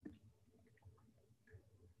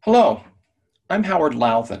Hello, I'm Howard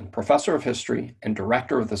Louthan, Professor of History and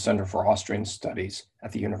Director of the Center for Austrian Studies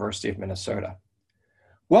at the University of Minnesota.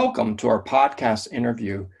 Welcome to our podcast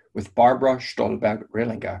interview with Barbara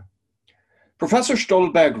Stolberg-Rillinger. Professor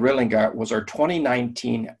Stolberg-Rillinger was our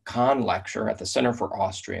 2019 Kahn Lecturer at the Center for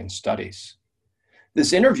Austrian Studies.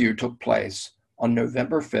 This interview took place on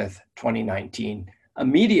November 5th, 2019,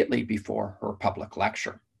 immediately before her public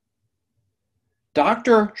lecture.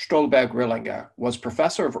 Dr. Stolberg-Rillinger was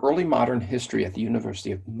professor of early modern history at the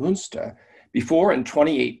University of Münster before, in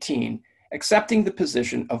 2018, accepting the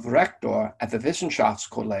position of rector at the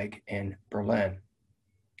Wissenschaftskolleg in Berlin.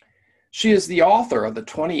 She is the author of the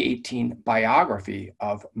 2018 biography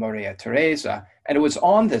of Maria Theresa, and it was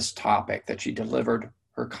on this topic that she delivered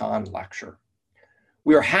her Kahn lecture.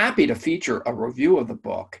 We are happy to feature a review of the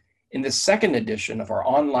book in the second edition of our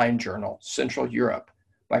online journal, Central Europe,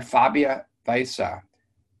 by Fabia Weisser,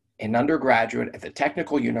 an undergraduate at the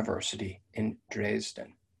Technical University in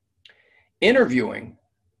Dresden. Interviewing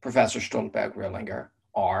Professor Stolberg-Rillinger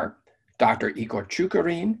are Dr. Igor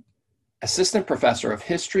Chukarin, Assistant Professor of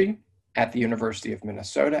History at the University of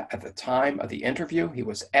Minnesota. At the time of the interview, he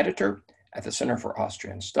was editor at the Center for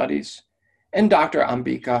Austrian Studies, and Dr.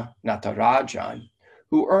 Ambika Natarajan,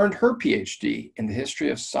 who earned her PhD in the history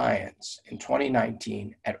of science in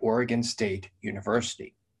 2019 at Oregon State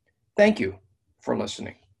University. Thank you for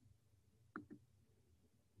listening.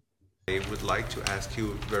 I would like to ask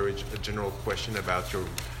you a general question about your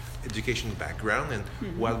education background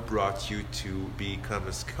and what brought you to become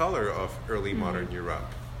a scholar of early modern Europe.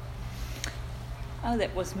 Oh,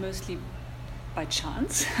 that was mostly by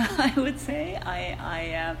chance, I would say.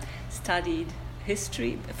 I studied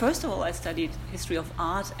history. First of all, I studied history of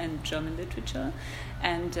art and German literature.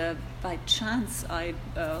 And by chance, a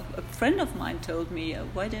friend of mine told me,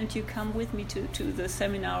 why don't you come with me to the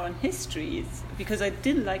seminar on history? Because I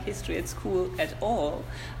didn't like history at school at all.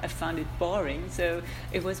 I found it boring. So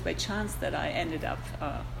it was by chance that I ended up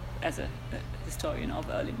as a historian of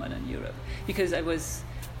early modern Europe. Because I was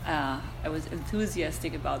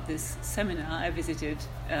enthusiastic about this seminar I visited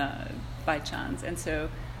by chance. And so,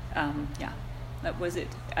 that was it.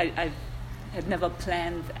 I had never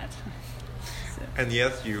planned that. And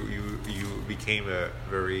yes, you became a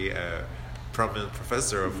very prominent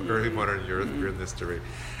professor of early modern European history.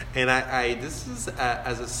 And this is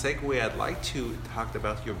as a segue, I'd like to talk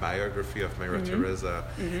about your biography of Maria Theresa.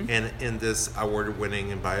 And in this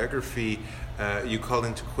award-winning biography, you call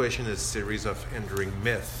into question a series of enduring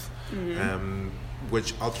myths,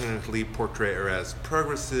 which alternately portray her as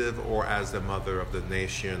progressive or as the mother of the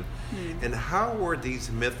nation. And how were these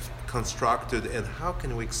myths constructed, and how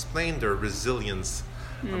can we explain their resilience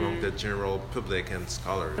among the general public and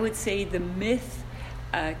scholars? I would say the myth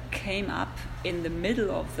came up in the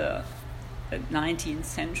middle of the 19th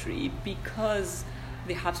century because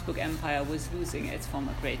the Habsburg Empire was losing its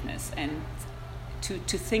former greatness. And to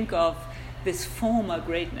think of this former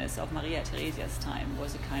greatness of Maria Theresa's time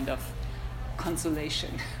was a kind of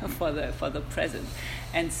consolation for the present.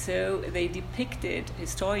 And so they depicted,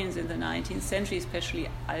 historians in the 19th century, especially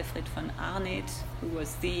Alfred von Arneth, who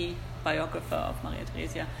was the biographer of Maria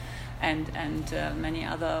Theresa, and many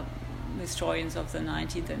other historians of the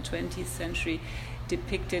 19th and 20th century,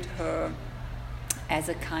 depicted her as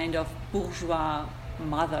a kind of bourgeois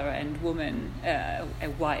mother and woman, a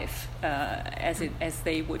wife, as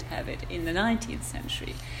they would have it in the 19th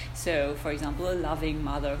century. So, for example, a loving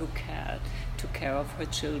mother who took care of her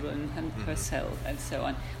children and herself and so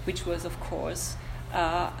on, which was, of course,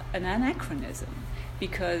 an anachronism.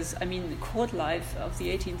 Because, I mean, the court life of the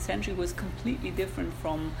 18th century was completely different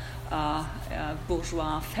from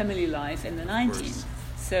bourgeois family life in the 19th.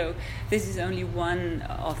 So this is only one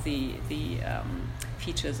of the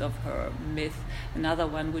features of her myth. Another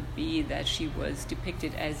one would be that she was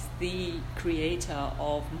depicted as the creator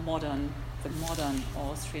of the modern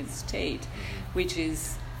Austrian state, which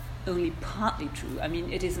is only partly true. I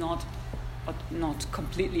mean, it is not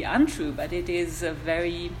completely untrue, but it is a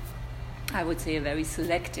very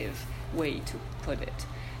selective way to put it.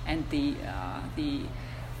 And the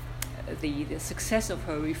success of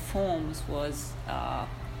her reforms was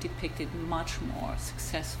depicted much more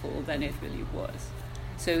successful than it really was.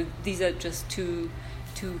 So these are just two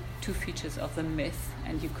features of the myth,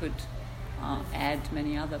 and you could add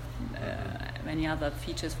many other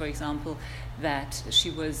features. For example, that she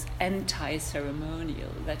was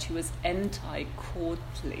anti-ceremonial, that she was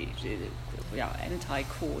anti-courtly,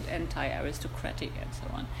 anti-court, anti-aristocratic, and so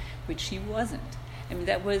on, which she wasn't. I mean,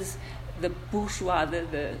 that was the bourgeois,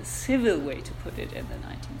 the civil way to put it in the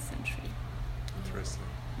 19th century. Interesting.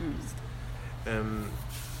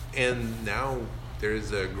 And now there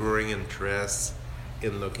is a growing interest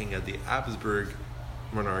in looking at the Habsburg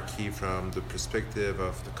monarchy from the perspective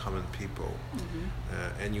of the common people.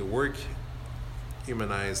 And your work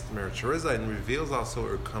humanized Maria Theresa and reveals also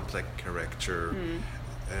her complex character.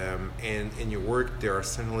 And in your work, there are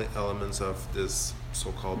certainly elements of this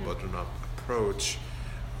so-called bottom-up approach.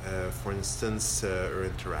 For instance, her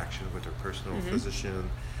interaction with her personal physician,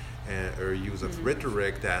 her use of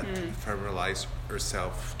rhetoric that familiarized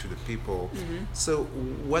herself to the people. So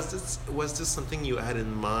was this something you had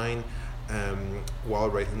in mind while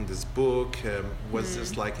writing this book? Was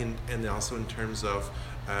this like and also in terms of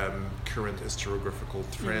current historiographical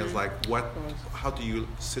trends, like how do you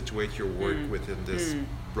situate your work within this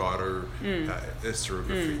broader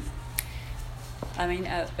historiography? I mean,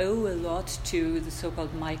 I owe a lot to the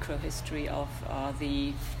so-called microhistory of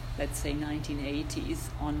the, let's say, 1980s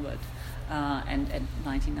onward, and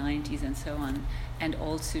 1990s and so on, and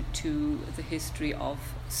also to the history of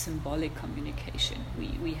symbolic communication.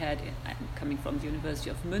 We had, I'm coming from the University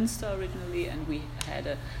of Münster originally, and we had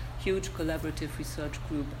a huge collaborative research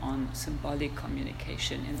group on symbolic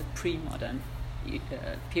communication in the pre-modern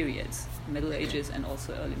periods, Middle Ages and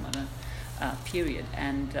also early modern period.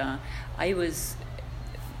 And I was,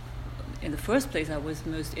 in the first place, I was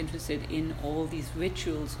most interested in all these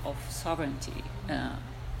rituals of sovereignty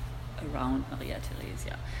around Maria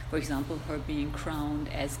Theresia. For example, her being crowned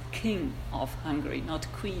as king of Hungary, not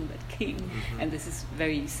queen, but king. And this is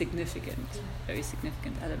very significant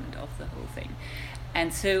element of the whole thing.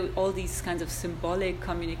 And so all these kinds of symbolic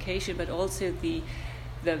communication, but also the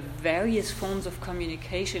various forms of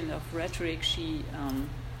communication, of rhetoric she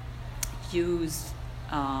used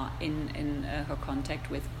in her contact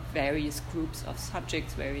with various groups of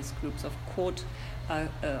subjects, various groups of court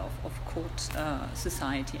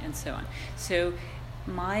society, and so on. So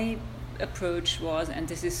my approach was, and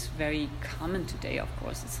this is very common today, of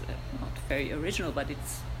course, it's not very original, but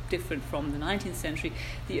it's different from the 19th century.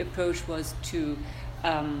 The approach was to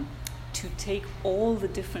take all the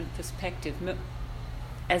different perspectives,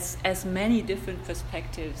 as many different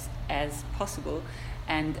perspectives as possible,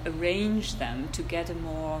 and arrange them to get a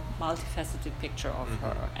more multifaceted picture of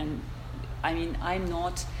her. And I mean,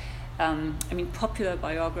 popular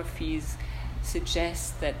biographies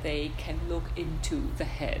suggest that they can look into the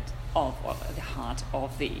head of, or the heart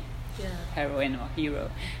of the heroine or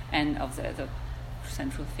hero, and of the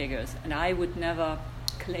central figures. And I would never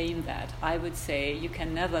claim that. I would say you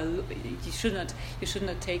can never you should not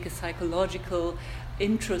take a psychological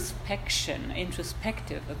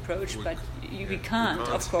introspective approach, but we can't,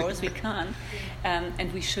 of course we can't,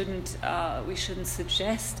 and we shouldn't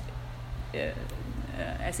suggest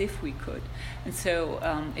as if we could. And so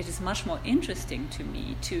it is much more interesting to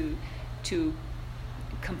me to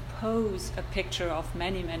compose a picture of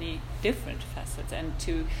many different facets, and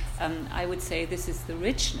to I would say this is the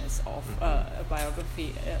richness of a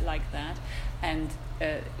biography like that, and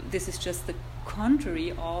this is just the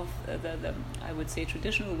contrary of the I would say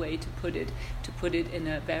traditional way to put it in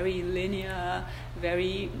a very linear,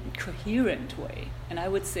 very coherent way. And I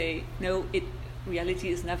would say no, reality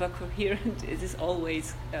is never coherent. It is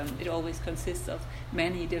always it always consists of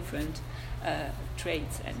many different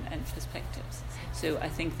traits and perspectives. So I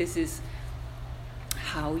think this is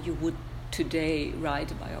how you would today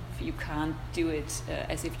write a biography. You can't do it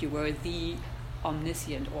as if you were the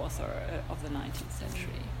omniscient author of the 19th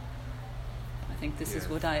century. I think this is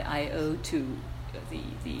what I owe to the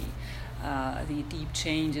deep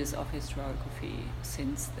changes of historiography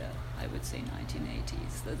since I would say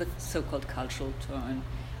 1980s, the so-called cultural turn,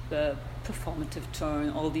 the performative turn,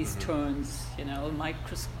 all these turns,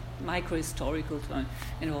 micro-historical turn,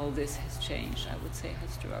 and all this has changed, I would say,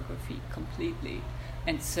 historiography completely.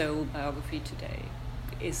 And so biography today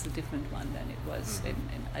is a different one than it was in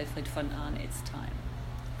Alfred von Arned's time.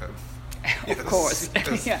 Of course.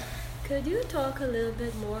 Yes. Yeah. Could you talk a little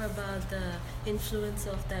bit more about the influence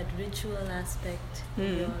of that ritual aspect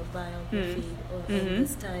in your biography in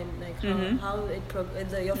this time? Like how it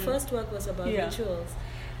your first work was about rituals.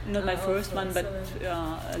 Not my first one, but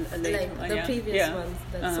a later like one. The previous ones.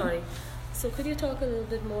 Sorry. So could you talk a little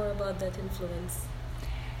bit more about that influence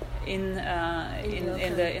in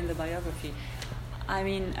the biography? I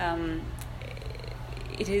mean,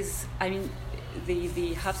 it is. I mean,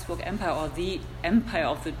 the Habsburg Empire, or the empire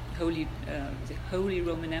of the Holy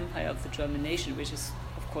Roman Empire of the German nation, which is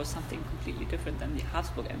of course something completely different than the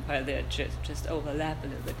Habsburg Empire. They just overlap a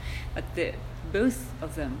little bit, but both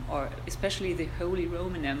of them, or especially the Holy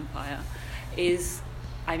Roman Empire, is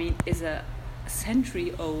a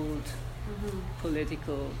century-old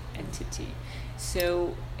political entity.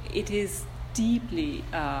 So it is deeply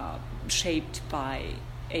shaped by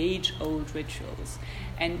age-old rituals,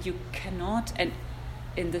 and you cannot.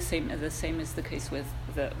 And the same is the case with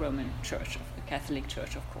the Roman Church, the Catholic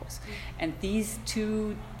Church, of course. And these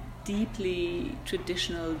two deeply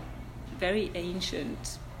traditional, very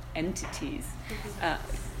ancient entities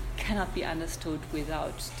cannot be understood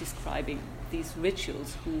without describing these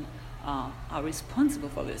rituals who are responsible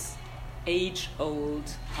for this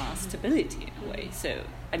age-old stability in a way. So,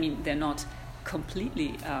 I mean, they're not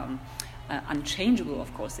completely unchangeable,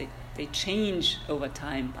 of course. They change over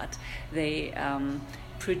time, but they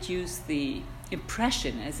produce the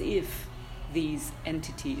impression as if these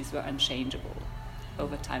entities were unchangeable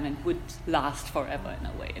over time and would last forever in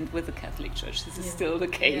a way. And with the Catholic Church, this is still the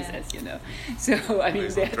case, as you know. So, I mean,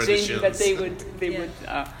 they're changing, but they would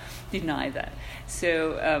deny that.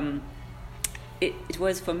 So, it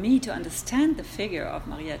was for me to understand the figure of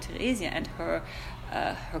Maria Theresia and her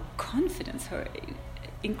confidence, her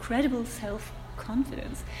incredible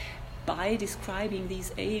self-confidence, by describing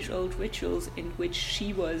these age-old rituals in which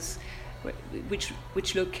she was,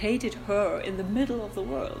 which located her in the middle of the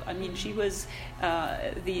world. I mean, she was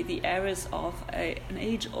the heiress of an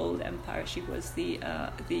age-old empire. She was the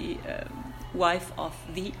wife of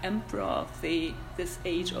the emperor of this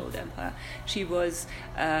age-old empire. She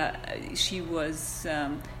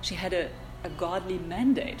had a godly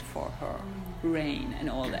mandate for her reign and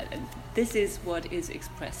all that. And this is what is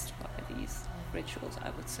expressed by these rituals, I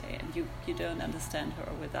would say. And you don't understand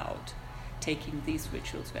her without taking these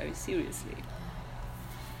rituals very seriously.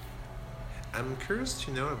 I'm curious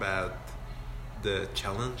to know about the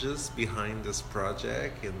challenges behind this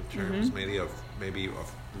project in terms maybe of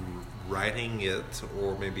writing it,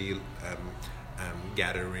 or maybe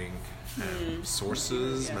gathering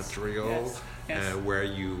sources, material, where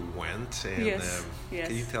you went, and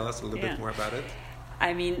can you tell us a little bit more about it?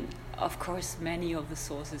 I mean, of course, many of the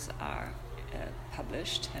sources are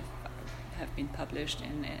published, have been published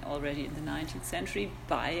already in the 19th century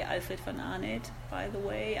by Alfred van Arnait, by the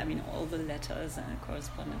way. I mean, all the letters and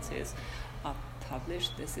correspondences are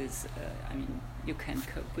published. This is, I mean, you can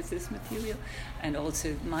cope with this material. And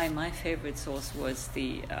also, my favorite source was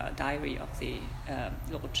the diary of the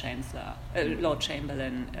Lord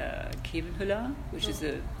Chamberlain Khevenhüller, which is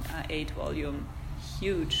a 8-volume,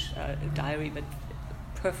 huge diary, but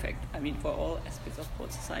perfect, I mean, for all aspects of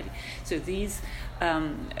court society. So these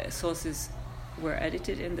sources were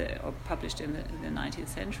edited or published in the 19th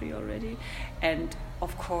century already, and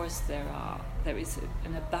of course there is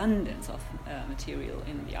an abundance of material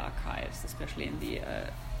in the archives, especially in the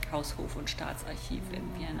Haushof- und Staatsarchiv in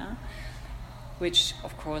Vienna, which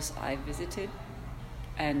of course I visited,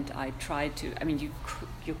 and I tried to. I mean,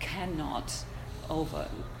 you cannot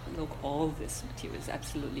overlook all this material. It's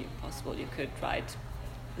absolutely impossible. You could write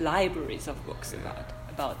libraries of books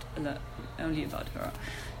only about her.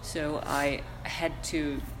 So I had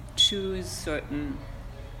to choose certain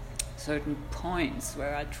points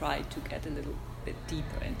where I tried to get a little bit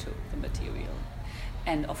deeper into the material.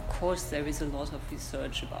 And of course there is a lot of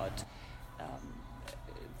research about,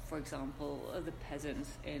 for example, the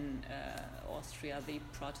peasants in Austria, the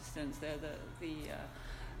Protestants, the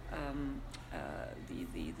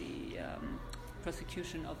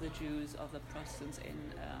persecution of the Jews, of the Protestants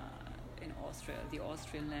in Austria, the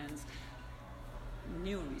Austrian lands.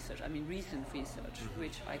 New research, I mean recent research,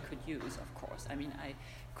 which I could use, of course. I mean, I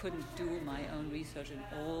couldn't do my own research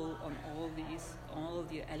on all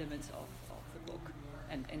the elements of the book,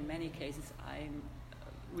 and in many cases I'm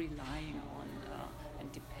relying on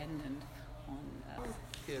and dependent on.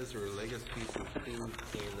 Is your legacy in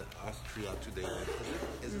Austria today?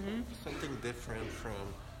 Is it something different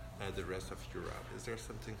from the rest of Europe? Is there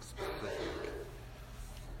something specific?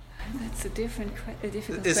 That's a difficult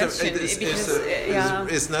question.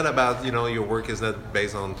 It's not about, your work is not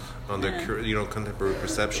based on the contemporary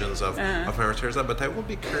perceptions of Maria Teresa, but I would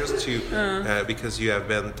be curious to because you have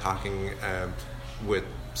been talking with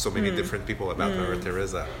so many different people about Maria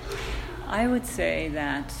Teresa. I would say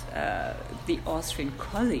that the Austrian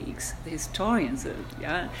colleagues, the historians,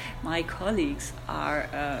 my colleagues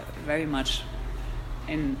are very much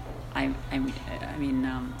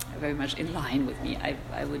very much in line with me.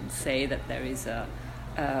 I wouldn't say that there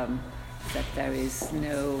is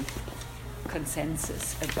no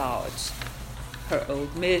consensus about her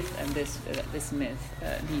old myth, and this myth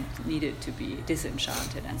needed to be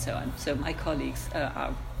disenchanted and so on. So my colleagues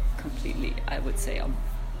are completely, I would say,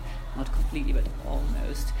 not completely, but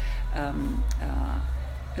almost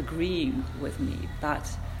agreeing with me. But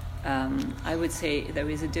I would say there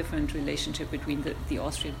is a different relationship between the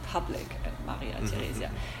Austrian public and Maria Theresia,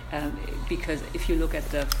 because if you look at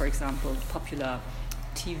for example, popular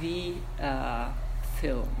TV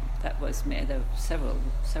film that was made, there were several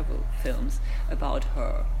films about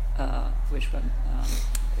her, which were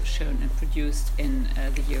shown and produced in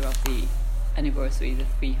the year of the anniversary, the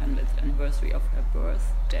 300th anniversary of her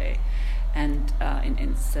birthday, and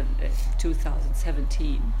in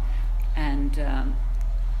 2017, and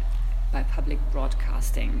by public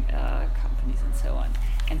broadcasting companies and so on.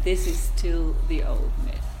 And this is still the old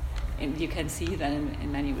myth. And you can see that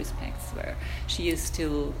in many respects, where she is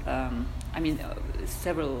still,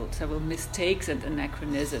 several mistakes and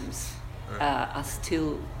anachronisms are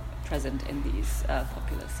still present in these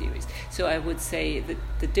popular series. So I would say that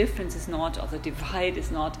the difference is not, or the divide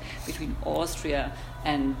is not between Austria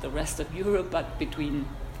and the rest of Europe, but between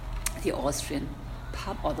the Austrian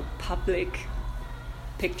the public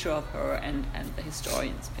picture of her and the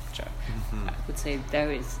historian's picture. I would say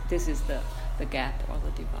this is the gap or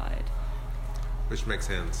the divide. Which makes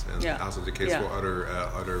sense, and also the case for other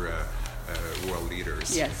world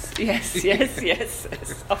leaders. Yes,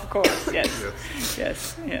 of course,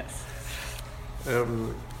 yes.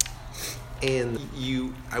 And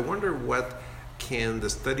I wonder what can the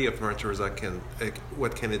study of Maria Theresia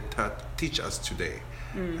what can it teach us today?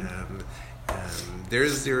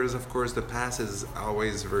 There's of course the past is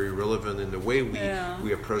always very relevant in the way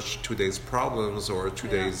we approach today's problems or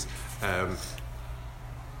today's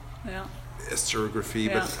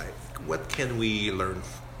historiography, but what can we learn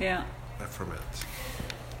from it?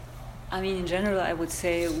 I mean, in general, I would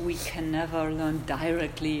say we can never learn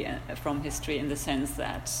directly from history in the sense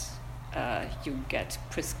that you get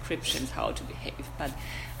prescriptions how to behave. But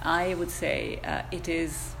I would say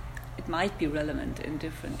it might be relevant in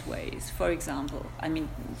different ways. For example, I mean,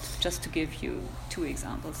 just to give you two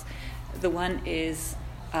examples. The one is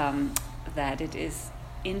that it is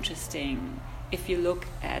interesting if you look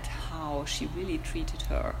at how she really treated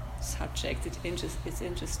her subject. It's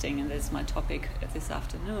interesting, and that's my topic this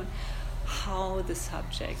afternoon, how her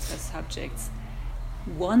subjects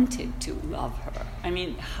wanted to love her. I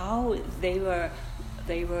mean, how they were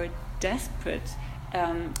desperate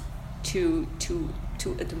to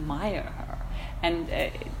admire her, and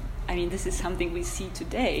I mean, this is something we see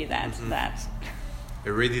today, that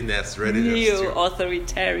a readiness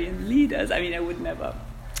neo-authoritarian leaders. I mean, I would never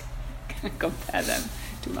compare them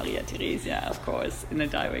to Maria Theresia, of course, in a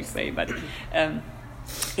direct way, but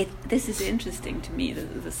this is interesting to me,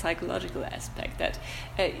 the psychological aspect, that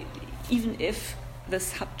even if the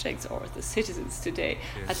subjects or the citizens today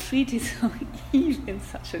are treated in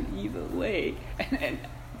such an evil way, and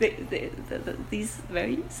these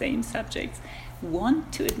very same subjects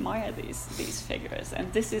want to admire these figures,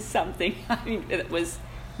 and this is something, I mean, that was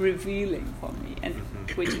revealing for me, and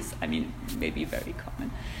which is, I mean, maybe very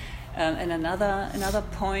common. And another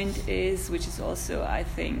point is, which is also, I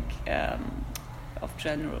think, of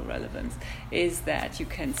general relevance, is that you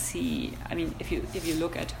can see, I mean, if you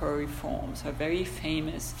look at her reforms, her very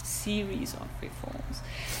famous series of reforms,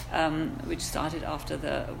 which started after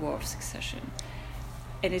the War of Succession.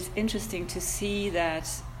 And it's interesting to see that,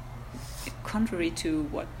 contrary to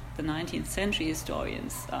what the 19th century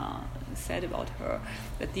historians said about her,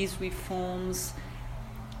 that these reforms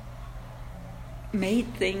made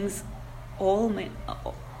things always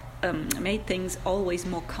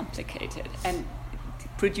more complicated and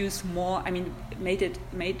produced more. I mean, made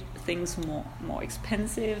things more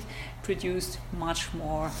expensive, produced much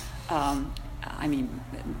more.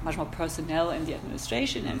 Much more personnel in the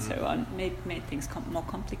administration and so on. Made things more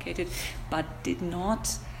complicated, but did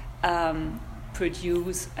not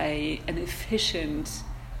produce an efficient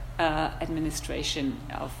administration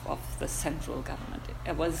of the central government.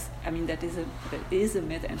 That is a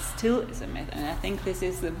myth, and still is a myth. And I think this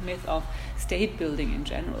is the myth of state building in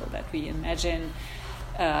general, that we imagine,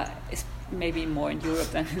 maybe more in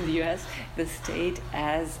Europe than in the US, the state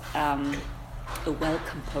as a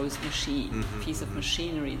well-composed machine, piece of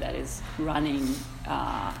machinery that is running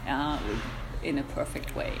in a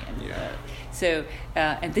perfect way. And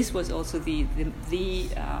and this was also the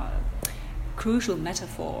crucial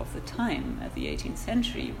metaphor of the time at the 18th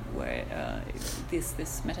century, where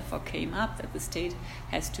this metaphor came up, that the state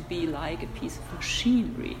has to be like a piece of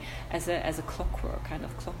machinery, as a clockwork, kind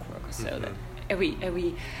of clockwork, so that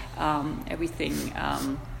everything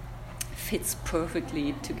fits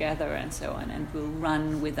perfectly together and so on, and will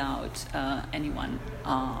run without anyone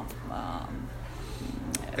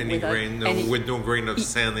with no grain of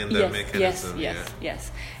sand in that mechanism.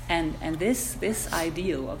 Yes. And this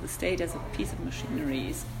ideal of the state as a piece of machinery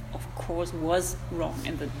is, of course, was wrong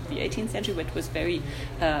in the 18th century, but was very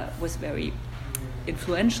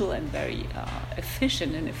influential and very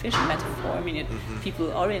efficient metaphor. I mean,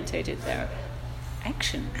 people orientated their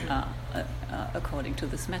action according to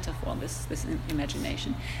this metaphor, this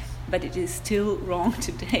imagination. But it is still wrong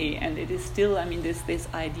today, and it is still, I mean, this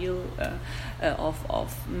ideal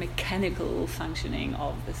of mechanical functioning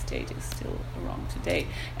of the state is still wrong today.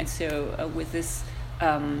 And so with this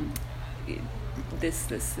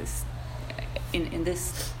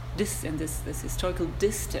historical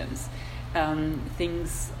distance,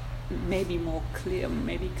 things may be more clear,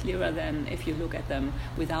 maybe clearer than if you look at them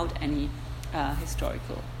without any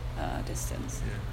historical distance. Yeah.